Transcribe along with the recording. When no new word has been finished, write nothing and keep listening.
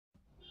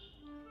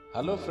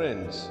Hello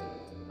friends,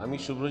 আমি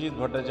শুভ্রজিৎ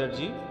ভট্টাচার্য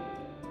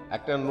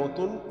একটা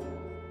নতুন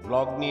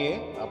ব্লগ নিয়ে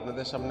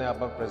আপনাদের সামনে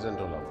আবার প্রেজেন্ট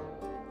হলাম।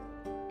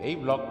 এই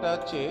ব্লগটা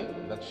হচ্ছে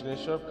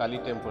দক্ষিণেশ্বর কালী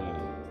টেম্পল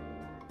নিয়ে।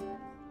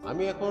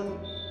 আমি এখন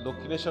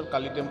দক্ষিণেশ্বর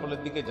কালী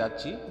টেম্পলের দিকে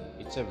যাচ্ছি।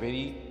 It's a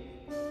very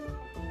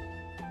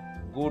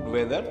good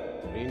weather.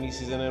 Rainy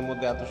সিজনের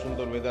মধ্যে এত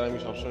সুন্দর ওয়েদার আমি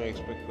সবসময়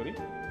এক্সপেক্ট করি,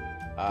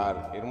 আর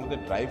এর মধ্যে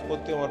ড্রাইভ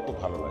করতে আমার খুব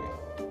ভালো লাগে।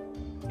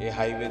 এই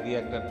হাইওয়ে দিয়ে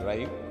একটা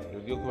ড্রাইভ,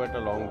 যদিও খুব একটা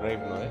লং ড্রাইভ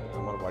নয়,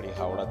 আমার বাড়ি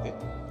হাওড়াতে।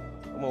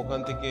 আমি ওখান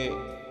থেকে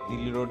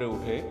দিল্লি রোডে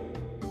উঠে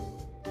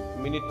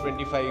মিনিট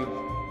 25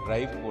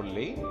 ড্রাইভ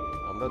করলেই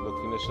আমরা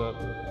দক্ষিণেশ্বর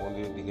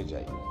মন্দিরের দিকে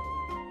যাই।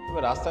 তবে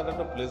রাস্তাটা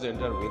একটা প্লেজেন্ট,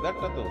 আর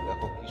ওয়েদারটা তো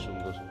দেখো কি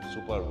সুন্দর,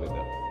 সুপার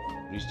ওয়েদার।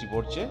 বৃষ্টি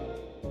পড়ছে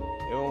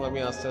এবং আমি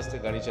আস্তে আস্তে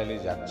গাড়ি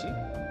চালিয়ে যাচ্ছি।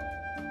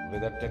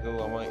 ওয়েদারটাকেও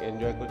আমার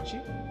এনজয় করছি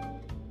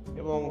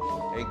এবং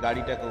এই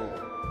গাড়িটাকেও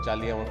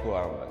চালিয়ে আমার খুব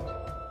আরাম লাগছে।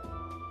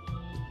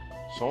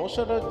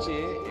 সমস্যাটা হচ্ছে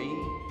এই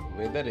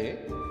ওয়েদারে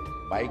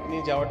বাইক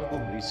নিয়ে যাওয়াটা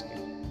খুব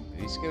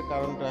রিস্কের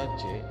কারণটা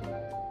হচ্ছে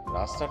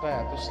রাস্তাটা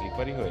এত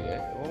স্লিপারি হয়ে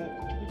যায় এবং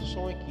কিছু কিছু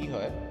সময় কি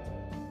হয়,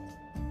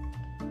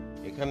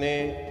 এখানে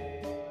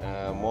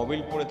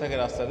মোবিল পড়ে থাকে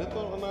রাস্তাতে, তো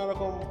নানা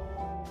রকম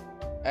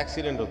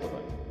অ্যাক্সিডেন্ট হতে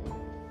পারে।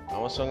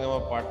 আমার সঙ্গে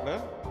আমার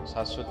পার্টনার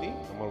শাশ্বতী,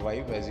 আমার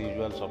ওয়াইফ, অ্যাজ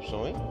ইউজুয়াল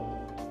সবসময়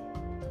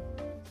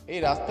এই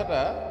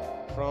রাস্তাটা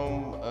from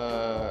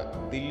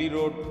Delhi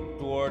road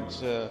towards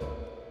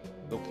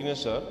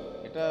Dakshineswar,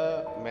 এটা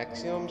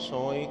ম্যাক্সিমাম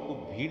সময় খুব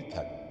ভিড়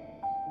থাকে।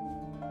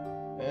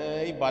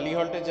 এই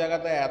বালিহল্টের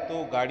জায়গাতে এত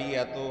গাড়ি,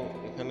 এত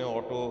এখানে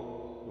অটো,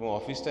 এবং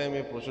অফিস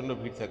টাইমে প্রচণ্ড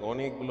ভিড় থাকে।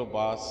 অনেকগুলো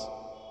বাস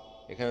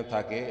এখানে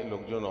থাকে,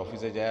 লোকজন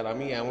অফিসে যায়। আর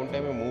আমি এমন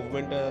টাইমে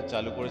মুভমেন্টটা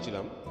চালু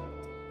করেছিলাম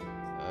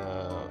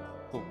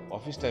খুব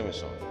অফিস টাইমের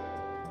সময়।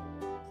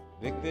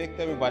 দেখতে দেখতে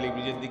আমি বালি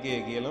ব্রিজের দিকে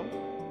এগিয়ে এলাম।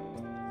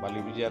 বালি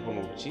ব্রিজে এখন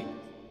উঠছি,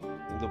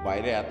 কিন্তু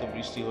বাইরে এত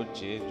বৃষ্টি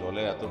হচ্ছে,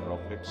 জলের এত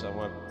ড্রপলেটস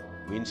আমার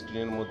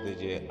উইন্ডস্ক্রিনের মধ্যে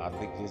যে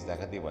অর্ধেক জিনিস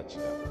দেখাতেই পারছি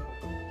না।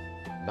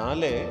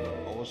 নাহলে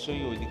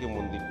অবশ্যই ওইদিকে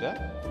মন্দিরটা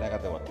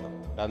দেখাতে পারতাম।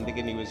 ডান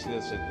দিকে নিবেশিত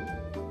সেতু,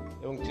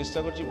 এবং চেষ্টা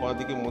করছি বাঁ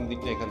দিকে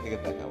মন্দিরটা এখান থেকে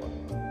দেখাবার।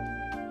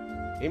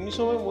 এমনি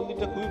সময়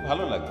মন্দিরটা খুবই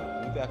ভালো লাগে,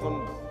 কিন্তু এখন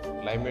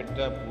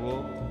ক্লাইমেটটা পুরো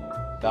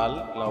ডাল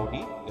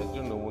ক্লাউডি, যার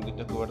জন্য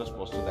মন্দিরটা খুব একটা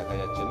স্পষ্ট দেখা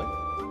যাচ্ছে না।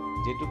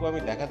 যেটুকু আমি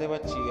দেখাতে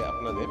পারছি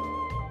আপনাদের,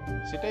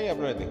 সেটাই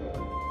আপনারা দেখুন।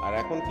 আর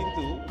এখন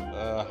কিন্তু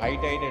হাই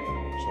টাইডের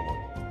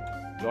সময়,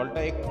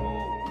 জলটা একটু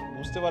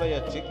বুঝতে পারা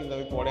যাচ্ছে, কিন্তু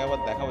আমি পরে আবার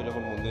দেখাবো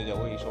যখন মন্দিরে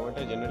যাবো। এই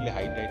সময়টা জেনারেলি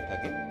হাই টাইড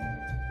থাকে,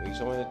 তো এই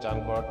সময় চান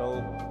করাটাও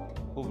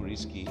খুব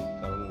রিস্কি,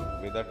 কারণ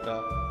ওয়েদারটা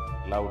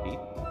ক্লাউডি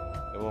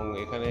এবং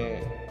এখানে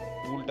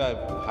পুলটা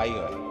হাই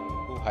হয়,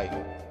 খুব হাই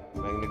হয়।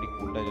 ম্যাগনেটিক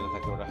পুলটা যেটা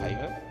থাকে ওটা হাই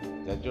হয়,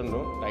 যার জন্য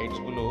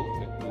টাইডসগুলো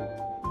একটু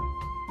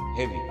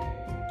হেভি।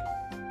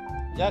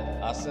 যাক,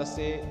 আস্তে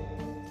আস্তে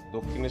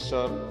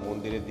দক্ষিণেশ্বর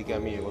মন্দিরের দিকে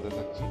আমি এগোতে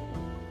থাকছি।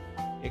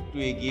 একটু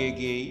এগিয়ে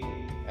গিয়েই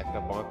একটা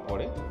বাঁক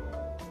পড়ে,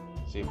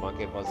 সেই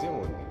বাঁকের পাশে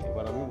মন্দির।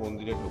 এবার আমি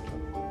মন্দিরে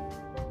ঢুকলাম।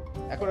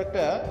 এখন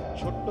একটা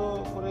ছোট্ট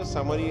করে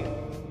সামারি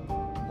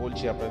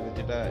বলছি আপনাদের,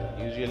 যেটা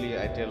usually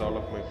I tell all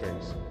of my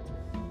friends.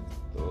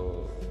 তো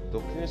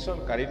দক্ষিণেশ্বর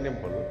কালী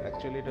টেম্পল,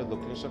 অ্যাকচুয়ালি এটা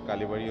দক্ষিণেশ্বর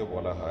কালীবাড়িও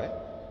বলা হয়,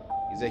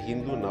 is a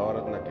Hindu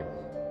Navratna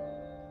temple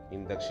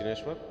in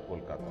Dakshineshwar,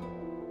 Kolkata.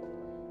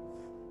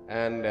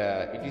 And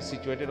it is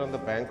situated on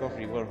the bank of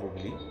river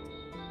Hooghly.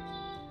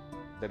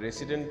 The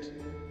resident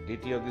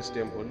deity of this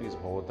temple is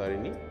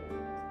Bhavatarini,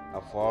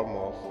 a form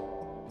of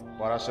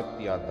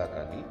Parashakti Adda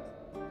Kali,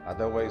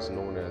 otherwise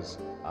known as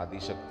Adi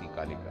Shakti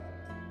Kalika.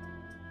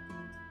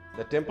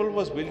 The temple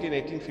was built in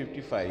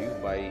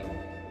 1855 by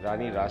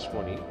Rani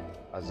Rashmani,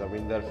 a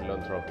Zamindar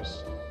philanthropist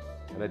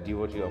and a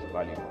devotee of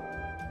Kali Ma.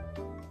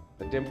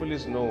 The temple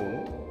is known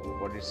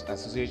for its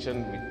association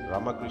with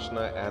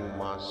Ramakrishna and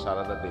Ma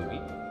Sharada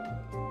Devi,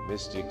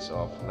 mystics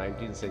of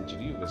 19th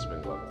century West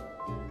Bengal.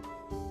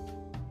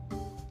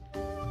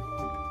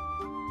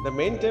 The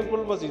main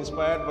temple was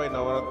inspired by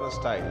Navaratna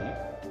style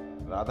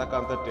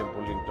Radhakanta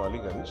temple in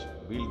Toliganj,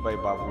 built by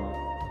Babu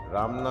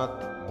Ramnath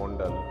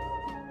Mondal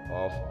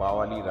of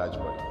Bawali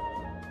Rajbari.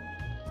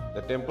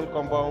 The temple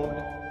compound,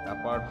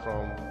 apart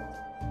from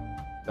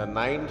the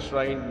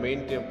 9-shrine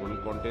main temple,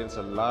 contains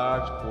a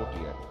large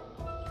courtyard.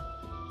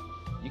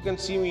 You can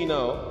see me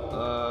now.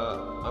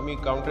 আমি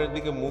কাউন্টারের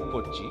দিকে move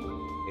করছি।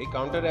 এই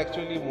counter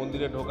actually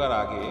মন্দিরে ঢোকার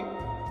আগে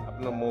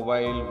আপনার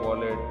mobile,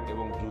 wallet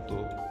এবং জুতো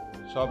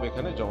সব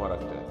এখানে জমা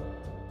রাখতে হয়।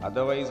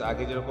 আদারওয়াইজ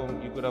আগে যেরকম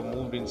you could have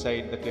moved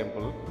inside the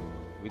temple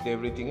with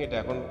everything, এটা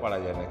এখন পারা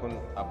যায় না। এখন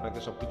আপনাকে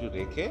সব কিছু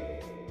রেখে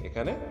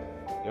এখানে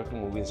you have to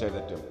move inside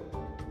the temple.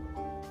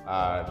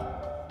 আর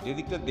যে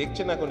দিকটা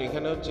দেখছেন এখন,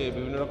 এখানে হচ্ছে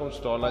বিভিন্ন রকম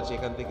স্টল আছে।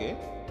 এখান থেকে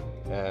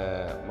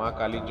মা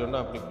কালীর জন্য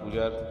আপনি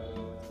পূজার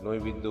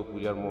নৈবেদ্য,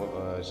 পূজার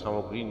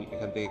সামগ্রী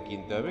এখান থেকে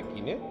কিনতে হবে,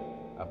 কিনে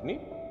আপনি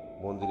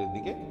মন্দিরের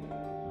দিকে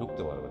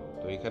ঢুকতে পারবেন।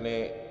 তো এখানে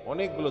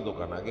অনেকগুলো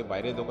দোকান, আগে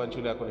বাইরে দোকান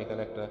ছিল, এখন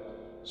এখানে একটা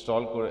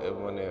স্টল করে,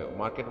 মানে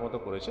মার্কেট মতো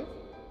করেছে,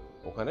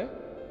 ওখানে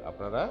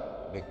আপনারা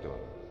দেখতে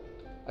পাবেন।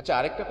 আচ্ছা,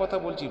 আরেকটা কথা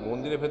বলছি,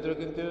 মন্দিরের ভেতরে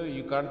কিন্তু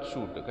ইউ কান্ট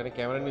শুট, এখানে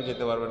ক্যামেরা নিয়ে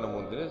যেতে পারবেন না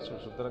মন্দিরে,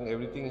 সুতরাং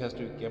everything has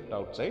to be kept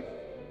outside.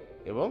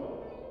 এবং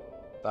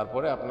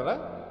তারপরে আপনারা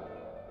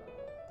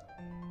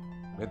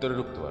ভেতরে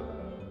ঢুকতে পারবেন।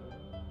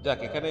 যাক,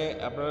 এখানে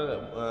আপনারা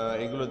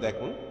এগুলো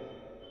দেখুন।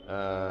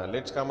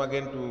 Let's come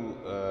again to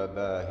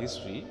the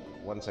history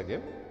once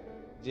again,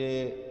 যে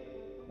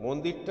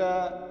মন্দিরটা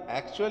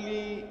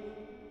অ্যাকচুয়ালি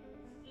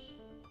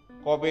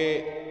কবে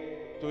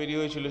তৈরি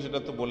হয়েছিল সেটা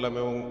তো বললাম,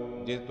 এবং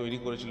যে তৈরি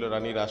করেছিল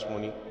রানী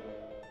রাসমণি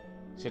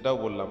সেটাও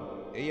বললাম।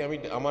 এই আমি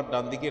আমার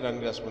ডান দিকে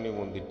রানী রাসমণি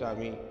মন্দিরটা,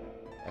 আমি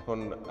এখন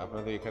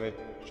আপনাদের এখানে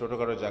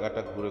ছোটোখাটো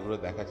জায়গাটা ঘুরে ঘুরে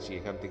দেখাচ্ছি,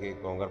 এখান থেকে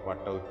গঙ্গার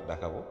পাড়টাও একটু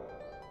দেখাবো।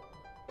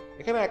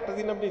 এখানে একটা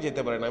দিন আপনি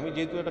যেতে পারেন। আমি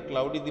যেহেতু একটা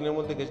ক্লাউডি দিনের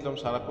মধ্যে গেছিলাম,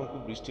 সারাক্ষণ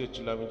খুব বৃষ্টি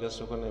হচ্ছিলো, আমি জাস্ট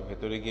ওখানে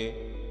ভেতরে গিয়ে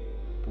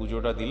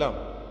পুজোটা দিলাম,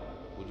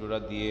 পুজোটা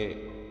দিয়ে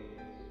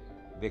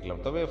দেখলাম।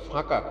 তবে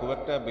ফাঁকা, খুব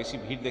একটা বেশি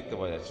ভিড় দেখতে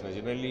পাওয়া যাচ্ছে না।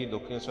 জেনারেলি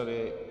দক্ষিণেশ্বরে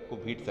খুব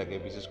ভিড় থাকে,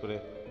 বিশেষ করে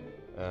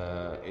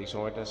এই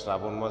সময়টা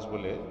শ্রাবণ মাস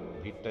বলে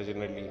ভিড়টা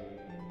জেনারেলি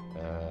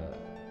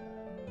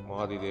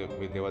মহাদিদেব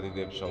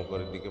দেবাদিদেব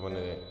শঙ্করের দিকে,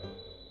 মানে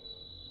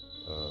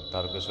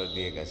তারকেশ্বর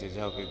দিয়ে গেছে।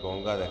 যা হোক,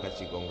 গঙ্গা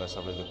দেখাচ্ছি, গঙ্গার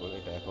সামনে দেখুন,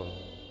 এটা এখন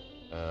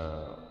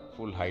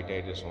ফুল হাই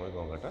টাইডের সময়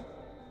গঙ্গাটা,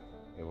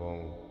 এবং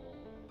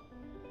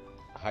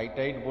হাই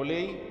টাইড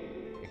বলেই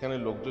এখানে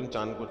লোকজন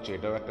চান করছে,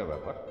 এটাও একটা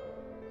ব্যাপার।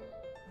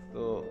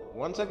 তো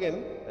ওয়ান্স অ্যাগেন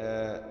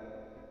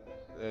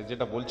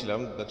যেটা বলছিলাম,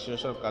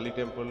 Dakshineshwar Kali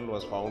temple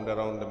was found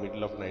around the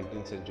middle of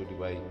 19th century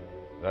by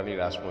Rani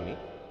Rasmani.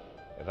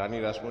 Rani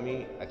Rasmani,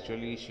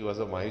 actually she was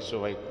a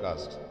Maheshwari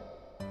caste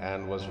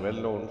and was well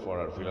known for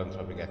her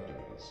philanthropic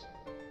activities.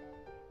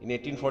 In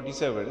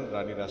 1847,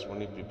 Rani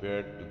Rasmani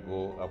prepared to go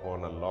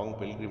upon a long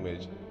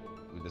pilgrimage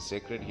with the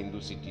sacred Hindu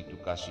city to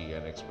Kashi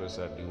and express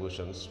her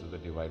devotions to the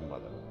Divine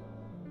Mother.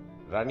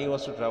 Rani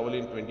was to travel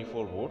in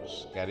 24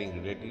 boats, carrying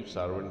relatives,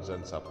 servants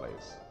and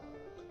supplies.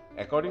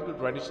 According to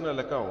traditional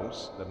accounts,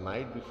 the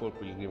night before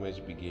pilgrimage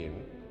began,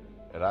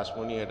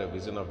 Rasmani had a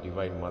vision of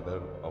Divine Mother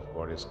of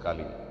Goddess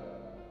Kali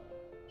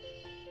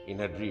in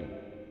her dream,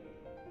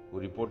 who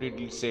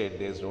reportedly said,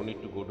 "There is no need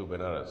to go to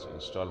Benares,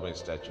 install my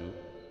statue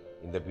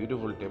in the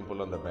beautiful temple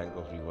on the bank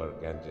of river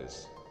Ganges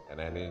and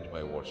arrange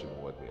my worship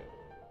over there.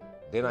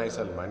 Then I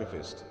shall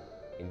manifest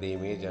in the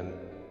image and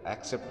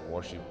accept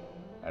worship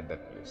at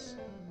that place."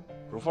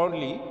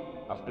 Profoundly,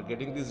 after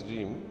getting this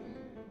dream,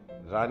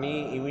 Rani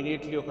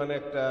immediately ওখানে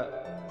একটা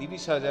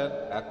 30,000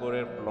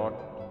 একরের plot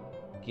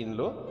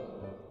কিনলো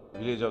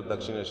village of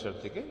Dakshineswar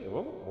থেকে,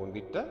 এবং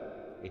মন্দিরটা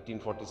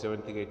 1847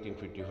 থেকে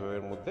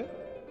 1855-এর মধ্যে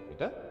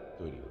এটা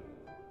তৈরি হলো।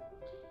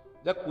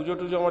 যাক, পুজো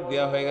টুজো আমার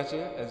দেওয়া হয়ে গেছে।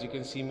 As you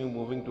can see me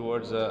moving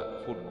towards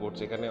food courts.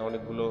 এখানে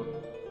অনেকগুলো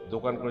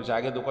দোকান করেছে,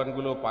 আগে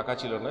দোকানগুলো পাকা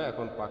ছিল না,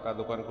 এখন পাকা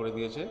দোকান করে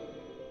দিয়েছে।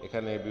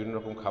 এখানে বিভিন্ন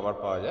রকম খাবার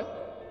পাওয়া যায়,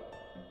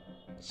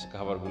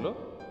 খাবারগুলো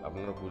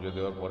আপনারা পুজো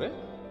দেওয়ার পরে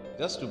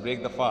just to break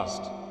the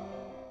fast.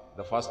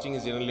 The fasting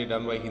is generally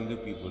done by Hindu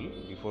people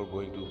before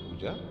going to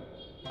puja,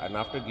 and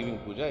after giving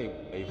puja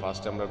এই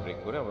ফাস্ট আমরা ব্রেক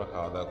করে আমরা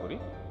খাওয়া দাওয়া করি।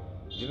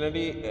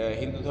 জেনারেলি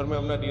হিন্দু ধর্মে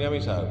আমরা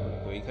নিরামিষ আহার করি।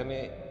 তো এইখানে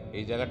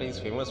এই জায়গাটা ইজ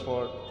ফেমাস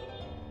ফর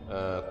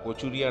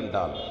কচুরিয়ান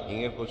ডাল,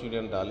 হিঙের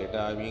কচুরিয়ান ডাল। এটা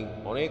আমি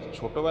অনেক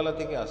ছোটোবেলা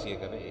থেকে আসি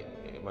এখানে,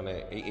 মানে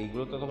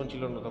এইগুলো তো তখন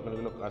ছিল না, তখন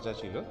এগুলো কাঁচা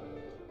ছিল,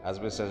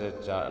 অ্যাসবেস্টাসের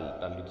চাল,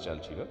 টালির চাল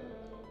ছিল।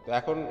 তো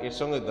এখন এর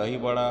সঙ্গে দহি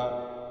বড়া,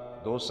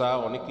 দোসা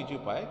অনেক কিছু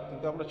পায়,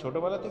 কিন্তু আমরা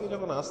ছোটোবেলা থেকে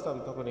যখন আসতাম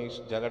তখন এই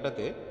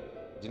জায়গাটাতে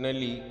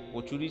জেনারেলি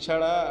কচুরি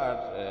ছাড়া আর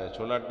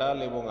ছোলার ডাল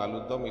এবং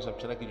আলুর দম এসব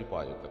ছাড়া কিছু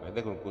পাওয়া যেত না।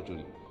 দেখুন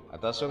কচুরি, আর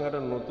তার সঙ্গে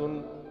একটা নতুন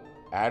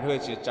অ্যাড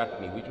হয়েছে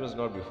চাটনি, উইচ ওয়াজ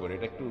নট বিফোর।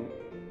 এটা একটু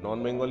নন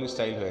বেঙ্গলি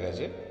স্টাইল হয়ে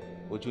গেছে,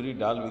 কচুরি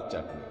ডাল with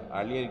chutney.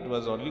 Earlier it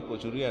was only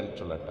kachori and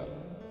ছোলার ডাল।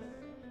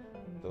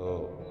 তো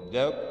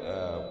যাই হোক,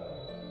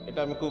 এটা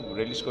আমি খুব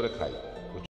রিলিশ করে খাই।